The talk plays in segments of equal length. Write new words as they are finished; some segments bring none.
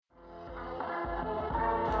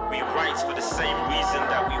We write for the same reason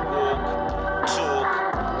that we walk, talk,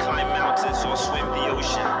 climb mountains or swim the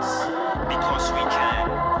oceans. Because we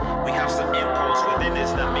can. We have some impulse within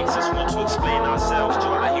us that makes us want to explain ourselves to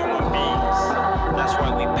other human beings. That's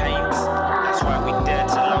why we paint. That's why we dare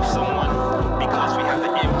to love someone. Because we have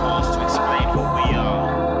the impulse to explain who we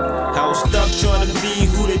are. I was stuck trying to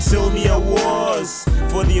be who they told me I was.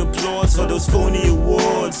 For the applause, for those phony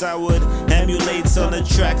awards, I would emulate on the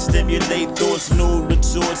track, stimulate thoughts, no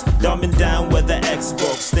retorts. Dumbing down with the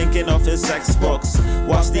Xbox, thinking of his Xbox.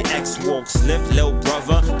 Watch the X walks, live little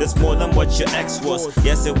brother, that's more than what your ex was.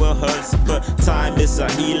 Yes, it will hurt, but time is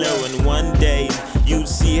a healer. And one day, you'd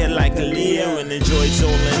see her like a Leo and enjoy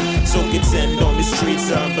tolling. So contend on the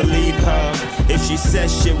streets, I believe her. If she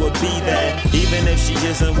says she will be there, even if she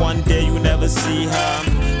isn't, one day you never see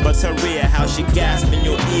her. But her rear, how she gasp in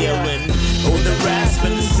your ear, and all the rasp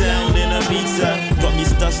and the sound in her meter got me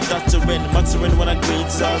stuttering, muttering when I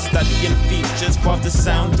greet her. Studying features, brought the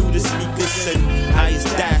sound through the speakers, and eyes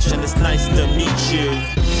dash, and it's nice to meet you.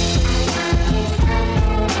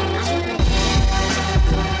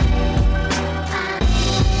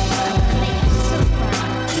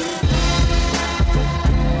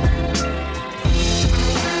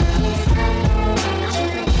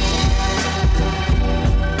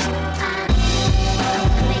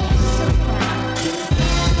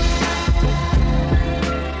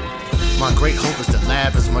 My great hope is to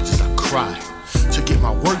laugh as much as I cry, to get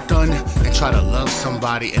my work done and try to love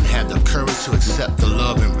somebody and have the courage to accept the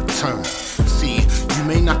love in return. See, you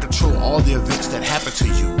may not control all the events that happen to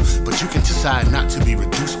you, but you can decide not to be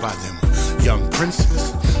reduced by them. Young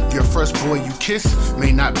princess, your first boy you kiss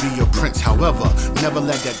may not be your prince. However, never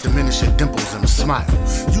let that diminish your dimples and a smile.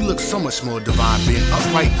 You look so much more divine being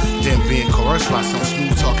upright than being coerced by some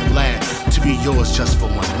smooth talking lad to be yours just for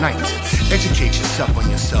one night. Educate yourself on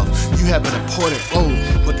yourself. You have an important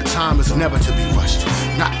role, but the time is never to be rushed.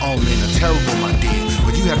 Not all men are terrible, my dear,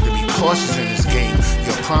 but you have to be cautious in this game.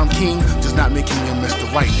 Your prom king does not make him your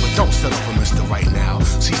Mr. Right, but don't settle for Mr. Right now.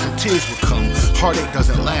 See, some tears will come. Heartache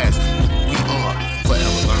doesn't last. We are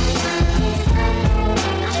forever learning.